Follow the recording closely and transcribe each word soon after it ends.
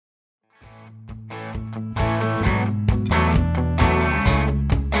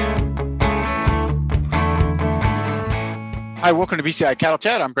Hi, welcome to BCI Cattle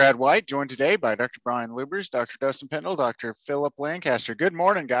Chat. I'm Brad White, joined today by Dr. Brian Lubers, Dr. Dustin Pendle, Dr. Philip Lancaster. Good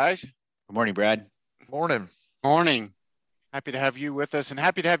morning, guys. Good morning, Brad. Morning. Morning. Happy to have you with us and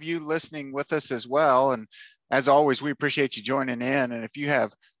happy to have you listening with us as well. And as always, we appreciate you joining in. And if you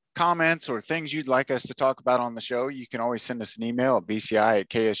have comments or things you'd like us to talk about on the show, you can always send us an email at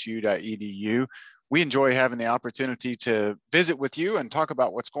bci@ksu.edu. We enjoy having the opportunity to visit with you and talk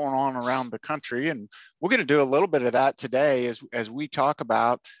about what's going on around the country. And we're going to do a little bit of that today as we talk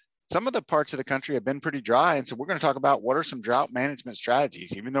about some of the parts of the country have been pretty dry. And so we're going to talk about what are some drought management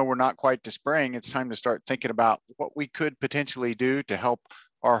strategies. Even though we're not quite to spring, it's time to start thinking about what we could potentially do to help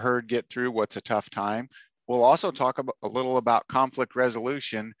our herd get through what's a tough time. We'll also talk a little about conflict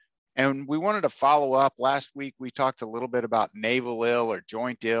resolution. And we wanted to follow up. Last week, we talked a little bit about navel ill or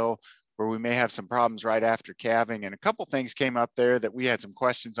joint ill, where we may have some problems right after calving. And a couple things came up there that we had some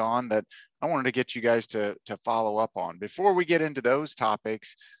questions on that I wanted to get you guys to follow up on. Before we get into those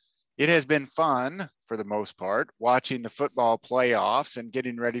topics, it has been fun for the most part, watching the football playoffs and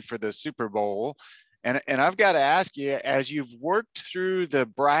getting ready for the Super Bowl. And I've got to ask you, as you've worked through the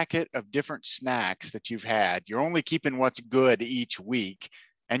bracket of different snacks that you've had, you're only keeping what's good each week,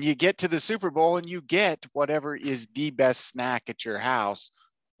 and you get to the Super Bowl and you get whatever is the best snack at your house.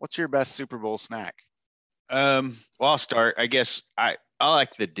 What's your best Super Bowl snack? Well, I'll start. I guess I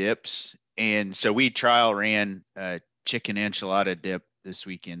like the dips. And so we trial ran a chicken enchilada dip this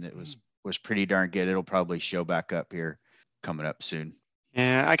weekend that was pretty darn good. It'll probably show back up here coming up soon.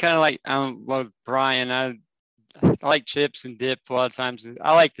 Yeah, I kind of like, love Brian. I like chips and dip a lot of times.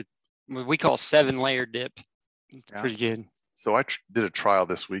 I like what we call 7-layer dip. It's pretty good. So I did a trial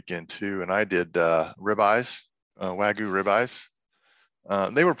this weekend too, and I did ribeyes, Wagyu ribeyes.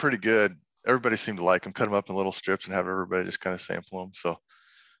 They were pretty good. Everybody seemed to like them. Cut them up in little strips and have everybody just kind of sample them. So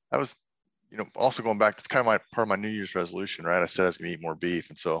I was, also going back to kind of part of my New Year's resolution, right? I said I was going to eat more beef,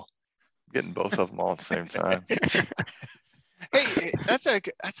 and so I'm getting both of them all at the same time. Hey, that's a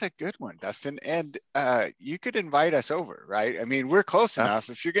good one, Dustin. And you could invite us over, right? I mean, we're close enough.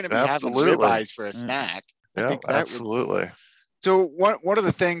 If you're going to be having ribeyes for a snack, yeah, absolutely. So one of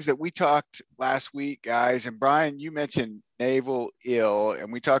the things that we talked last week, guys, and Brian, you mentioned navel ill,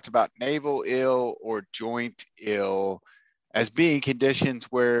 and we talked about navel ill or joint ill as being conditions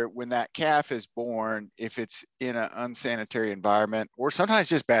where when that calf is born, if it's in an unsanitary environment or sometimes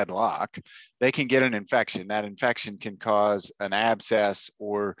just bad luck, they can get an infection. That infection can cause an abscess,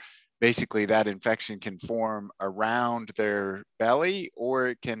 or basically that infection can form around their belly, or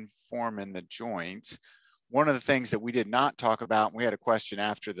it can form in the joints. One of the things that we did not talk about, and we had a question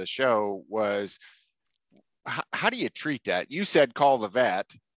after the show, was how do you treat that? You said call the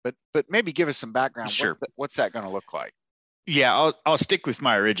vet, but maybe give us some background. Sure. What's that going to look like? Yeah, I'll stick with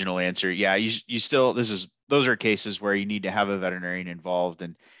my original answer. Yeah, you still, those are cases where you need to have a veterinarian involved,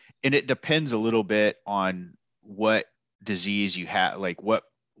 and it depends a little bit on what disease you have, like what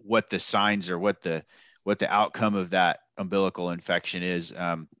the signs or what the outcome of that umbilical infection is.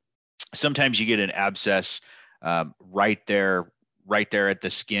 Sometimes you get an abscess right there at the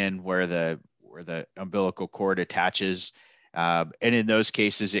skin where the umbilical cord attaches, and in those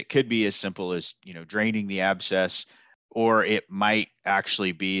cases, it could be as simple as draining the abscess, or it might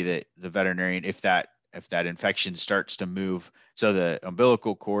actually be that the veterinarian, if that infection starts to move, so the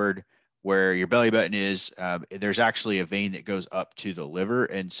umbilical cord where your belly button is, there's actually a vein that goes up to the liver.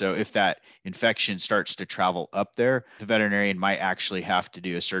 And so if that infection starts to travel up there, the veterinarian might actually have to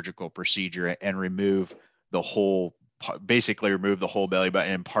do a surgical procedure and basically remove the whole belly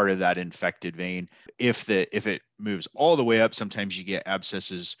button and part of that infected vein. If it moves all the way up, sometimes you get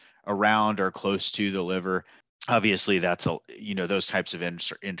abscesses around or close to the liver. Obviously that's those types of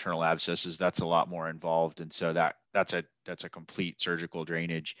internal abscesses, that's a lot more involved. And so that's a complete surgical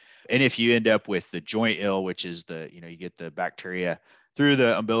drainage. And if you end up with the joint ill, which is you get the bacteria through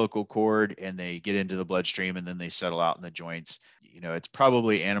the umbilical cord and they get into the bloodstream and then they settle out in the joints, it's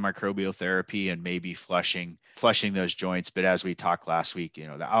probably antimicrobial therapy and maybe flushing those joints. But as we talked last week,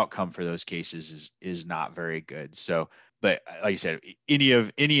 the outcome for those cases is not very good. So, but like I said,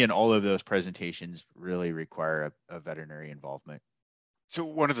 any and all of those presentations really require a veterinary involvement. So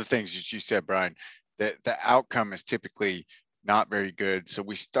one of the things that you said, Brian, that the outcome is typically not very good. So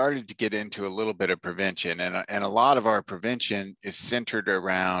we started to get into a little bit of prevention, and a lot of our prevention is centered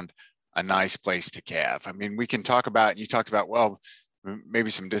around a nice place to calve. I mean, we can talk about, you talked about, well,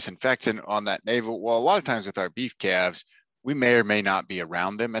 maybe some disinfectant on that navel. Well, a lot of times with our beef calves, we may or may not be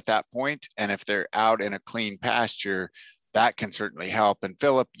around them at that point. And if they're out in a clean pasture, that can certainly help. And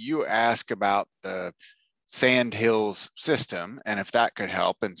Philip, you ask about the Sand Hills system and if that could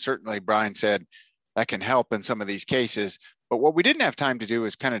help. And certainly Brian said that can help in some of these cases. But what we didn't have time to do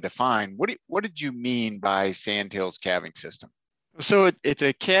is kind of define what did you mean by Sandhills calving system? So it's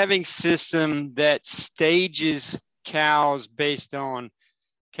a calving system that stages cows based on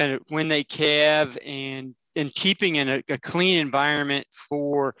kind of when they calve and keeping in a clean environment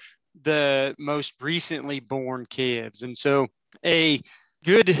for the most recently born calves. And so a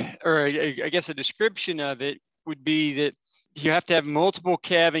good, or I guess a description of it would be that you have to have multiple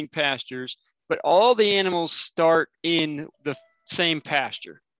calving pastures, but all the animals start in the same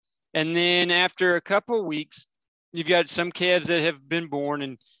pasture. And then after a couple of weeks, you've got some calves that have been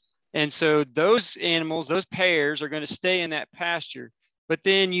born, and so those animals, those pairs, are going to stay in that pasture. But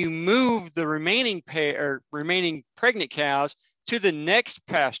then you move the remaining pregnant cows to the next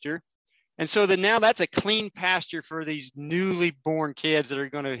pasture, and so now that's a clean pasture for these newly born calves that are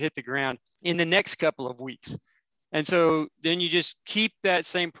going to hit the ground in the next couple of weeks. And so then you just keep that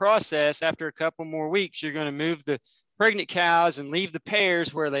same process. After a couple more weeks, you're going to move the pregnant cows and leave the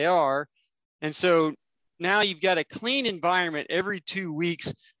pairs where they are. And so now you've got a clean environment every 2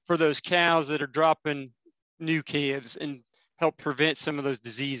 weeks for those cows that are dropping new calves and help prevent some of those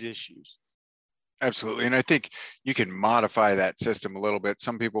disease issues. Absolutely. And I think you can modify that system a little bit.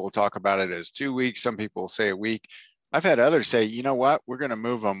 Some people will talk about it as 2 weeks. Some people will say a week. I've had others say, you know what, we're going to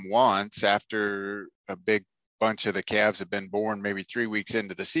move them once after a big bunch of the calves have been born, maybe 3 weeks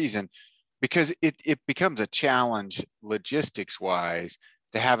into the season, because it becomes a challenge logistics wise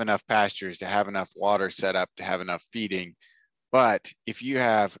to have enough pastures, to have enough water set up, to have enough feeding. But if you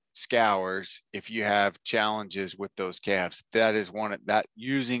have scours, if you have challenges with those calves, that is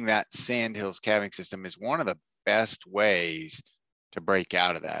using that Sandhills calving system is one of the best ways to break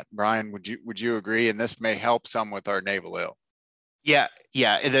out of that. Brian, would you agree? And this may help some with our navel ill. Yeah.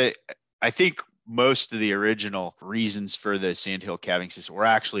 I think most of the original reasons for the Sandhill calving system were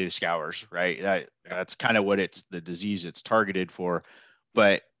actually the scours, right? That's kind of what the disease it's targeted for.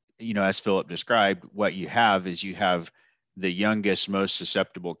 But, as Philip described, what you have is you have the youngest, most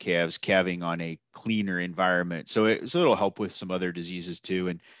susceptible calves calving on a cleaner environment. So it'll help with some other diseases too.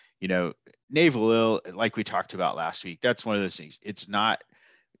 And, navel ill, like we talked about last week, that's one of those things. It's not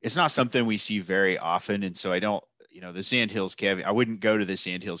something we see very often. And so I don't, the Sandhills calving, I wouldn't go to the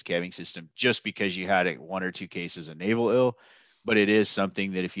Sandhills calving system just because you had 1 or 2 cases of navel ill, but it is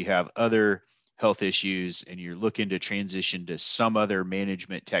something that if you have other health issues and you're looking to transition to some other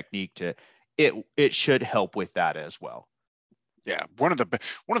management technique it should help with that as well. Yeah, one of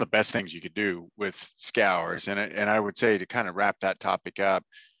the best things you could do with scours, and I would say to kind of wrap that topic up,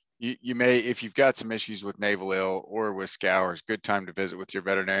 you may, if you've got some issues with navel ill or with scours, good time to visit with your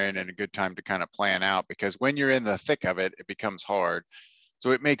veterinarian and a good time to kind of plan out, because when you're in the thick of it, it becomes hard.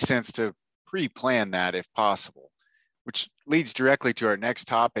 So it makes sense to pre-plan that if possible, which leads directly to our next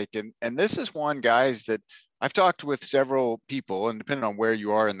topic. And this is one, guys, that I've talked with several people, and depending on where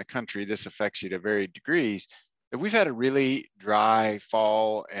you are in the country, this affects you to varied degrees, that we've had a really dry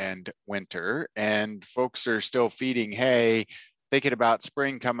fall and winter, and folks are still feeding hay, thinking about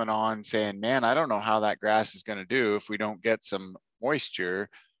spring coming on, saying, man, I don't know how that grass is going to do if we don't get some moisture.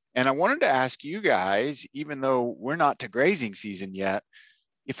 And I wanted to ask you guys, even though we're not to grazing season yet,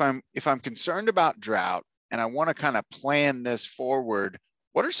 if I'm concerned about drought and I want to kind of plan this forward,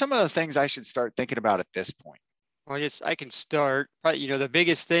 what are some of the things I should start thinking about at this point? Well, yes, I can start. Probably, the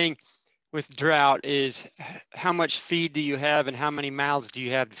biggest thing with drought is how much feed do you have and how many mouths do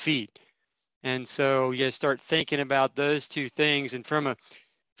you have to feed? And so you start thinking about those two things. And from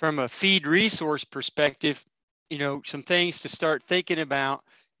a feed resource perspective, some things to start thinking about,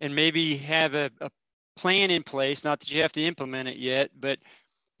 and maybe have a plan in place, not that you have to implement it yet, but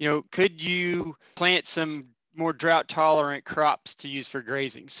could you plant some more drought tolerant crops to use for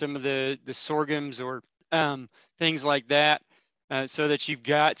grazing, some of the sorghums or things like that, so that you've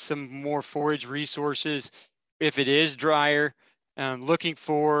got some more forage resources if it is drier. Looking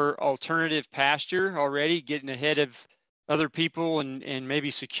for alternative pasture already, getting ahead of other people and maybe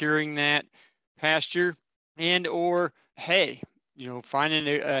securing that pasture, and or hay,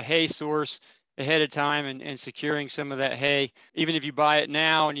 finding a hay source ahead of time and securing some of that hay. Even if you buy it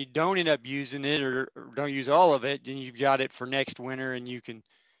now and you don't end up using it or don't use all of it, then you've got it for next winter, and you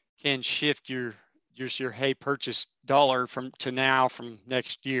can shift your hay purchase dollar from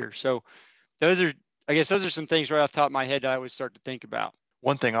next year. So those are some things right off the top of my head that I would start to think about.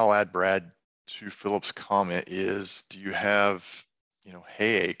 One thing I'll add, Brad, to Philip's comment is, do you have,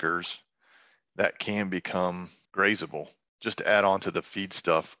 hay acres that can become grazable? Just to add on to the feed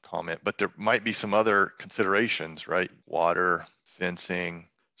stuff comment, but there might be some other considerations, right? Water, fencing.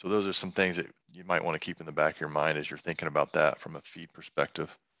 So those are some things that you might want to keep in the back of your mind as you're thinking about that from a feed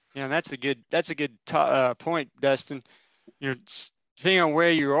perspective. Yeah, that's a good point, Dustin. Depending on where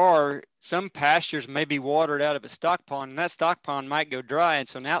you are, some pastures may be watered out of a stock pond, and that stock pond might go dry, and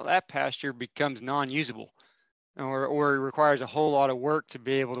so now that pasture becomes non-usable, or it requires a whole lot of work to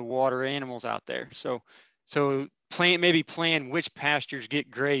be able to water animals out there. So plan which pastures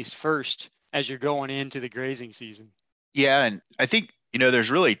get grazed first as you're going into the grazing season. Yeah, and I think there's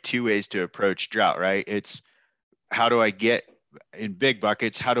really two ways to approach drought, right? It's how do I get in big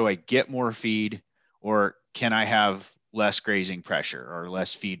buckets? How do I get more feed, or can I have less grazing pressure or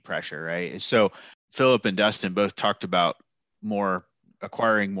less feed pressure, right? So Philip and Dustin both talked about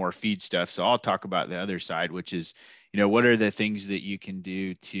acquiring more feed stuff. So I'll talk about the other side, which is, what are the things that you can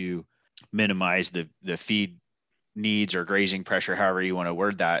do to minimize the feed needs or grazing pressure, however you want to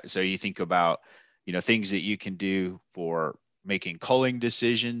word that. So you think about, things that you can do for making culling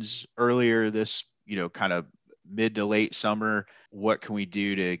decisions earlier this, kind of mid to late summer. What can we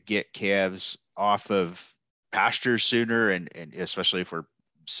do to get calves off of pasture sooner, and especially if we're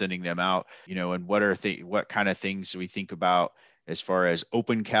sending them out, and what kind of things do we think about as far as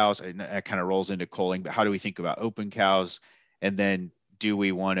open cows? And that kind of rolls into culling, but how do we think about open cows? And then do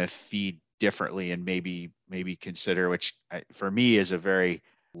we want to feed differently, and maybe consider, which for me is a very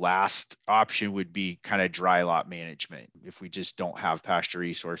last option, would be kind of dry lot management. If we just don't have pasture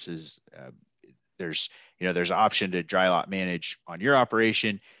resources, there's an option to dry lot manage on your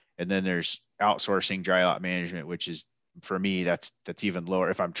operation, and then there's outsourcing dry lot management, which is, for me, that's even lower.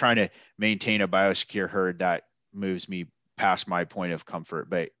 If I'm trying to maintain a biosecure herd, that moves me past my point of comfort.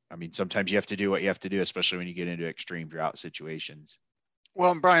 But I mean, sometimes you have to do what you have to do, especially when you get into extreme drought situations.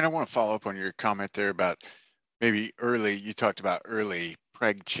 Well, and Brian, I want to follow up on your comment there about maybe you talked about early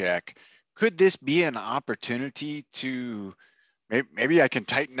preg check. Could this be an opportunity to, maybe I can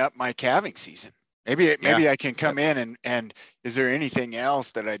tighten up my calving season? Maybe I can come in and is there anything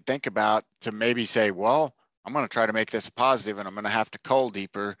else that I'd think about to maybe say, well, I'm going to try to make this a positive and I'm going to have to cull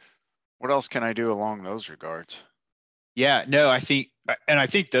deeper. What else can I do along those regards? Yeah, no, I think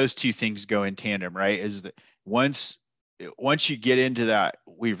those two things go in tandem, right? Is that once you get into that,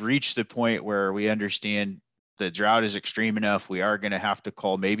 we've reached the point where we understand the drought is extreme enough. We are going to have to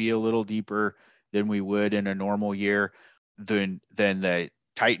cull maybe a little deeper than we would in a normal year. Then the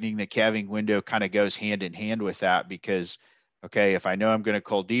tightening the calving window kind of goes hand in hand with that, because, okay, if I know I'm going to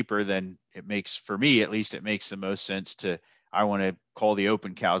cull deeper, then it makes, for me at least, it makes the most sense I want to cull the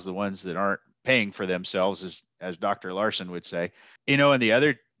open cows, the ones that aren't paying for themselves, as Dr. Larson would say. And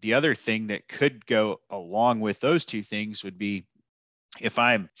the other thing that could go along with those two things would be, if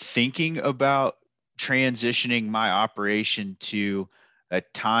I'm thinking about transitioning my operation to a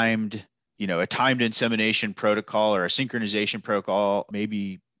timed insemination protocol or a synchronization protocol,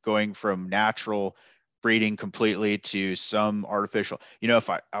 maybe going from natural breeding completely to some artificial, if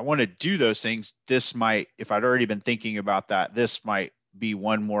I want to do those things, if I'd already been thinking about that, this might be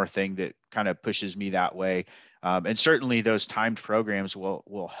one more thing that kind of pushes me that way. And certainly those timed programs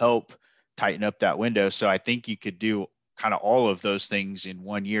will help tighten up that window. So I think you could do kind of all of those things in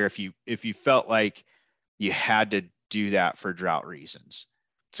 1 year if you felt like you had to do that for drought reasons.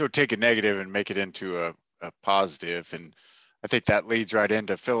 So take a negative and make it into a positive. And I think that leads right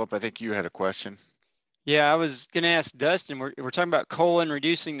into Philip. I think you had a question. Yeah, I was going to ask Dustin, we're talking about culling,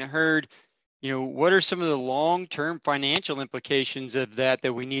 reducing the herd. What are some of the long-term financial implications of that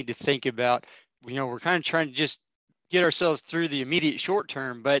we need to think about? We're kind of trying to just get ourselves through the immediate short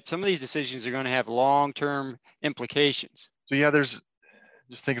term, but some of these decisions are going to have long-term implications. So yeah, there's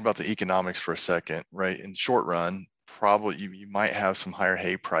just thinking about the economics for a second, right? In the short run, probably you might have some higher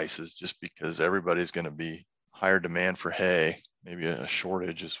hay prices just because everybody's going to be higher demand for hay, maybe a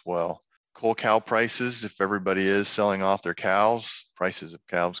shortage as well. Cull cow prices, if everybody is selling off their cows, prices of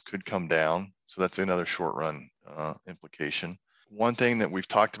cows could come down. So that's another short run implication. One thing that we've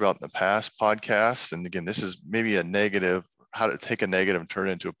talked about in the past podcasts, and again, this is maybe a negative, how to take a negative and turn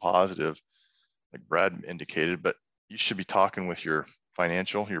it into a positive, like Brad indicated, but you should be talking with your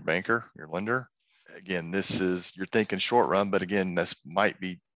banker, your lender. Again, you're thinking short run, but again, this might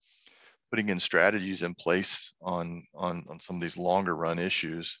be putting in strategies in place on some of these longer run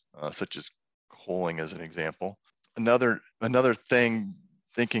issues, such as culling as an example. Another thing,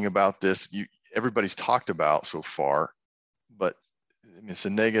 thinking about this, everybody's talked about so far, but it's a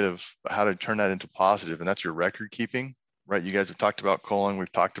negative, how to turn that into positive, and that's your record keeping, right? You guys have talked about culling,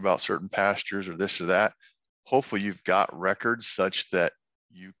 we've talked about certain pastures or this or that. Hopefully you've got records such that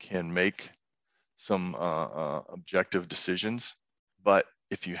you can make some objective decisions. But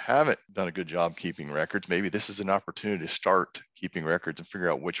if you haven't done a good job keeping records, maybe this is an opportunity to start keeping records and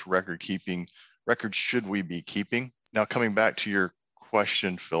figure out which records should we be keeping. Now, coming back to your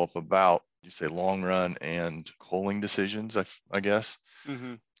question, Philip, about you say long run and culling decisions, I guess.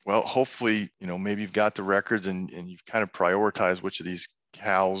 Mm-hmm. Well, hopefully, maybe you've got the records and you've kind of prioritized which of these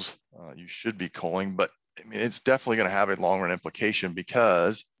cows you should be culling. But I mean, it's definitely going to have a long run implication,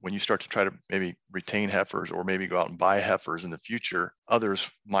 because when you start to try to maybe retain heifers or maybe go out and buy heifers in the future, others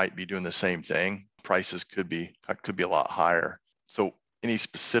might be doing the same thing. Prices could be a lot higher. So any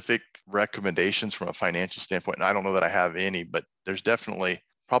specific recommendations from a financial standpoint? And I don't know that I have any, but there's definitely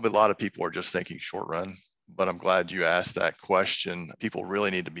probably a lot of people are just thinking short run. But I'm glad you asked that question. People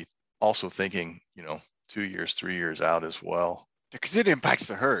really need to be also thinking, 2 years, 3 years out as well, because it impacts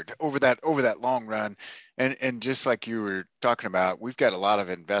the herd over that long run. And just like you were talking about, we've got a lot of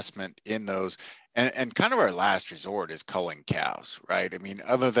investment in those, and kind of our last resort is culling cows, right? I mean,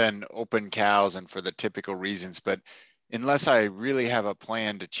 other than open cows and for the typical reasons, but unless I really have a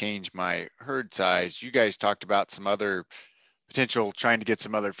plan to change my herd size. You guys talked about some other potential, trying to get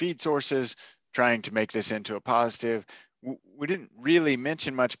some other feed sources, trying to make this into a positive. We didn't really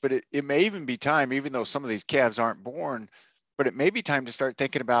mention much, but it may even be time, even though some of these calves aren't born, but it may be time to start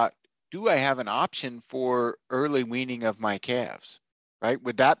thinking about, do I have an option for early weaning of my calves, right?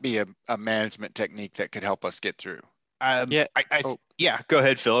 Would that be a management technique that could help us get through? Yeah. Yeah, go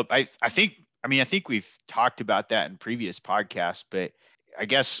ahead, Philip. I think we've talked about that in previous podcasts, but I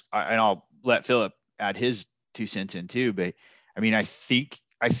guess, and I'll let Philip add his 2 cents in too, but I mean, I think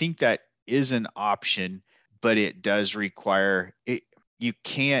that is an option, but it does require it. You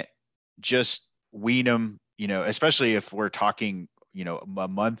can't just wean them, especially if we're talking, a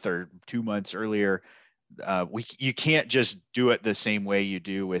month or 2 months earlier. You can't just do it the same way you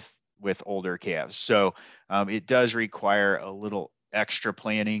do with older calves. So it does require a little extra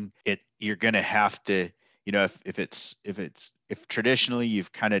planning. You're going to have to, if traditionally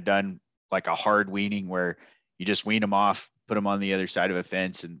you've kind of done like a hard weaning where you just wean them off, put them on the other side of a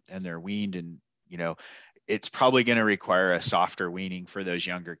fence and they're weaned, and it's probably going to require a softer weaning for those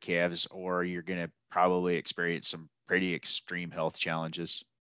younger calves, or you're going to probably experience some pretty extreme health challenges.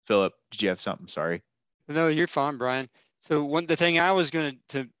 Philip, did you have something? Sorry. No, you're fine, Brian. So the thing I was going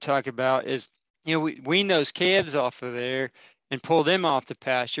to talk about is, we wean those calves off of there and pull them off the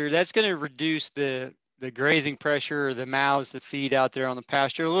pasture. That's going to reduce the grazing pressure or the mouths that feed out there on the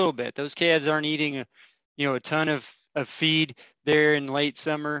pasture a little bit. Those calves aren't eating a ton of feed there in late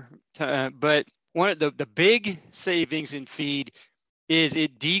summer, but one of the big savings in feed is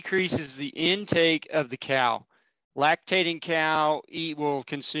it decreases the intake of the cow. Lactating cow will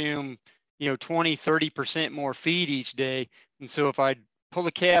consume 20, 30% more feed each day. And so if I pull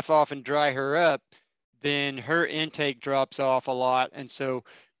the calf off and dry her up, then her intake drops off a lot. And so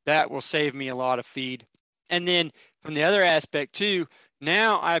that will save me a lot of feed. And then from the other aspect too,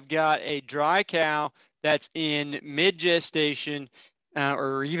 now I've got a dry cow that's in mid gestation,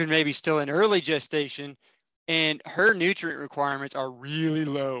 or even maybe still in early gestation, and her nutrient requirements are really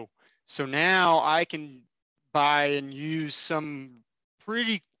low. So now I can buy and use some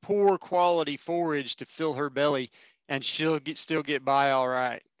pretty poor quality forage to fill her belly, and she'll still get by all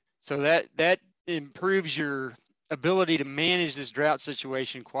right. So that improves your ability to manage this drought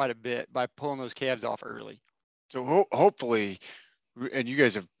situation quite a bit by pulling those calves off early. So hopefully, and you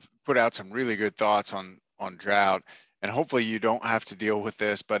guys have put out some really good thoughts on drought, and hopefully you don't have to deal with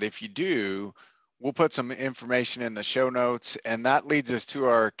this, but if you do, we'll put some information in the show notes, and that leads us to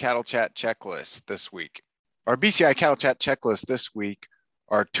our Cattle Chat checklist this week. Our BCI Cattle Chat checklist this week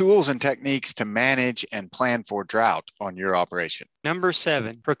are tools and techniques to manage and plan for drought on your operation. Number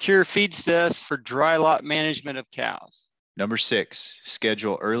 7, procure feedstuffs for dry lot management of cows. Number 6,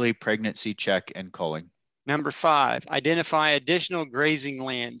 schedule early pregnancy check and culling. Number 5, identify additional grazing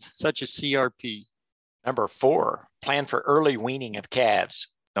lands, such as CRP. Number 4, plan for early weaning of calves.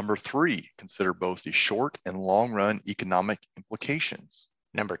 Number 3, consider both the short and long run economic implications.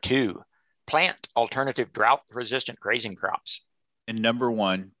 Number 2, plant alternative drought-resistant grazing crops. And number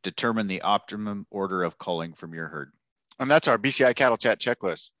 1, determine the optimum order of culling from your herd. And that's our BCI Cattle Chat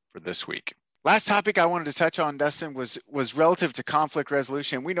checklist for this week. Last topic I wanted to touch on, Dustin, was relative to conflict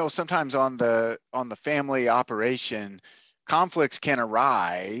resolution. We know sometimes on the family operation, conflicts can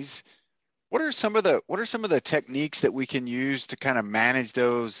arise. What are some of the techniques that we can use to kind of manage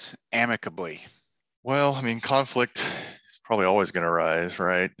those amicably? Well, I mean, conflict is probably always going to arise,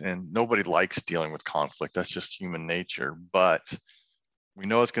 right? And nobody likes dealing with conflict. That's just human nature. But we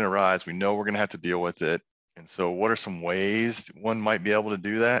know it's going to arise. We know we're going to have to deal with it. And so what are some ways one might be able to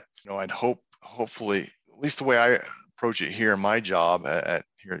do that? I'd hopefully, at least the way I approach it here in my job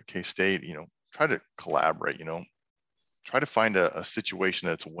here at K-State, try to collaborate, try to find a situation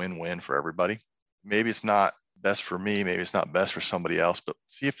that's a win-win for everybody. Maybe it's not best for me, maybe it's not best for somebody else, but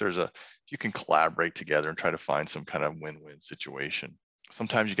see if if you can collaborate together and try to find some kind of win-win situation.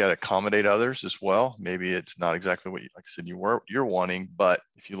 Sometimes you got to accommodate others as well. Maybe it's not exactly what like I said, you're wanting, but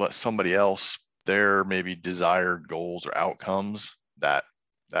if you let somebody else, their maybe desired goals or outcomes, that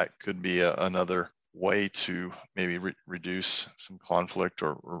could be another way to maybe reduce some conflict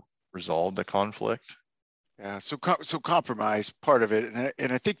or resolve the conflict. Yeah, so compromise part of it,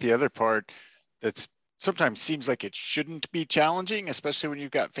 and I think the other part that's sometimes seems like it shouldn't be challenging, especially when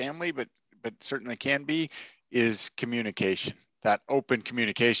you've got family, but certainly can be, is communication. That open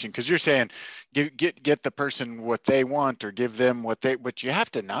communication, because you're saying get the person what they want or give them but you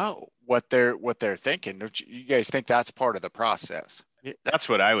have to know what they're thinking. Don't you guys think that's part of the process? That's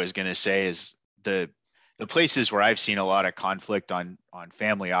what I was going to say is the places where I've seen a lot of conflict on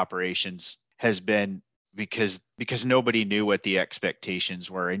family operations has been because nobody knew what the expectations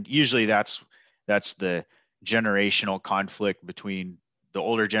were. And usually that's the generational conflict between the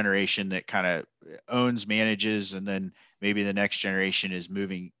older generation that kind of owns, manages, and then maybe the next generation is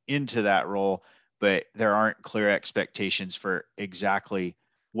moving into that role, but there aren't clear expectations for exactly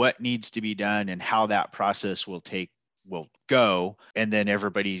what needs to be done and how that process will go. And then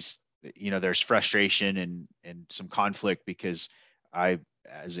everybody's, there's frustration and some conflict because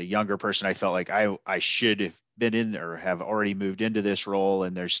as a younger person, I felt like I should have been in or have already moved into this role.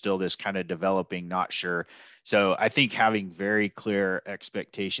 And there's still this kind of developing, not sure. So I think having very clear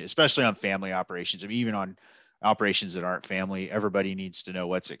expectations, especially on family operations, I mean, even on operations that aren't family, everybody needs to know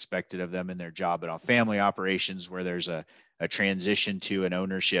what's expected of them in their job. But on family operations where there's a transition to an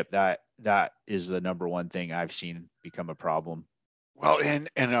ownership, that is the number one thing I've seen become a problem. Well,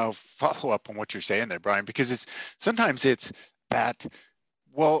 and I'll follow up on what you're saying there, Brian, because sometimes it's that,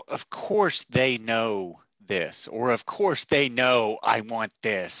 well, of course they know this, or of course they know I want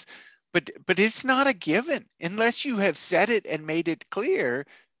this, but it's not a given unless you have said it and made it clear.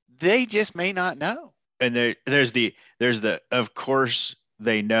 They just may not know. And there's the of course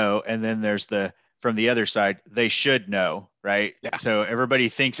they know, and then there's the from the other side, they should know, right? Yeah. So everybody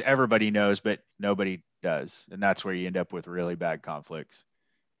thinks everybody knows, but nobody does, and that's where you end up with really bad conflicts.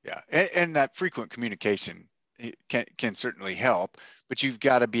 Yeah, and that frequent communication can certainly help, but you've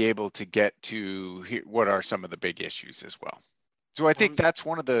got to be able to get to what are some of the big issues as well. So I think that's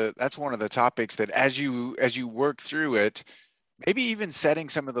one of the topics that as you work through it, maybe even setting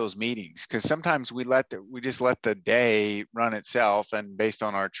some of those meetings, because sometimes we just let the day run itself and based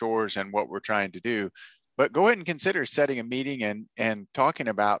on our chores and what we're trying to do. But go ahead and consider setting a meeting and talking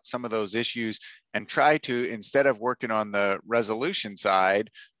about some of those issues, and try to, instead of working on the resolution side,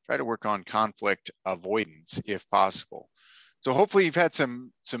 try to work on conflict avoidance if possible. So hopefully you've had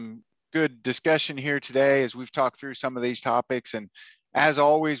some good discussion here today as we've talked through some of these topics. And as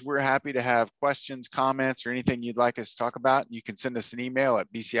always, we're happy to have questions, comments, or anything you'd like us to talk about. You can send us an email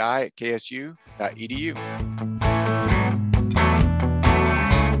at bci@ksu.edu.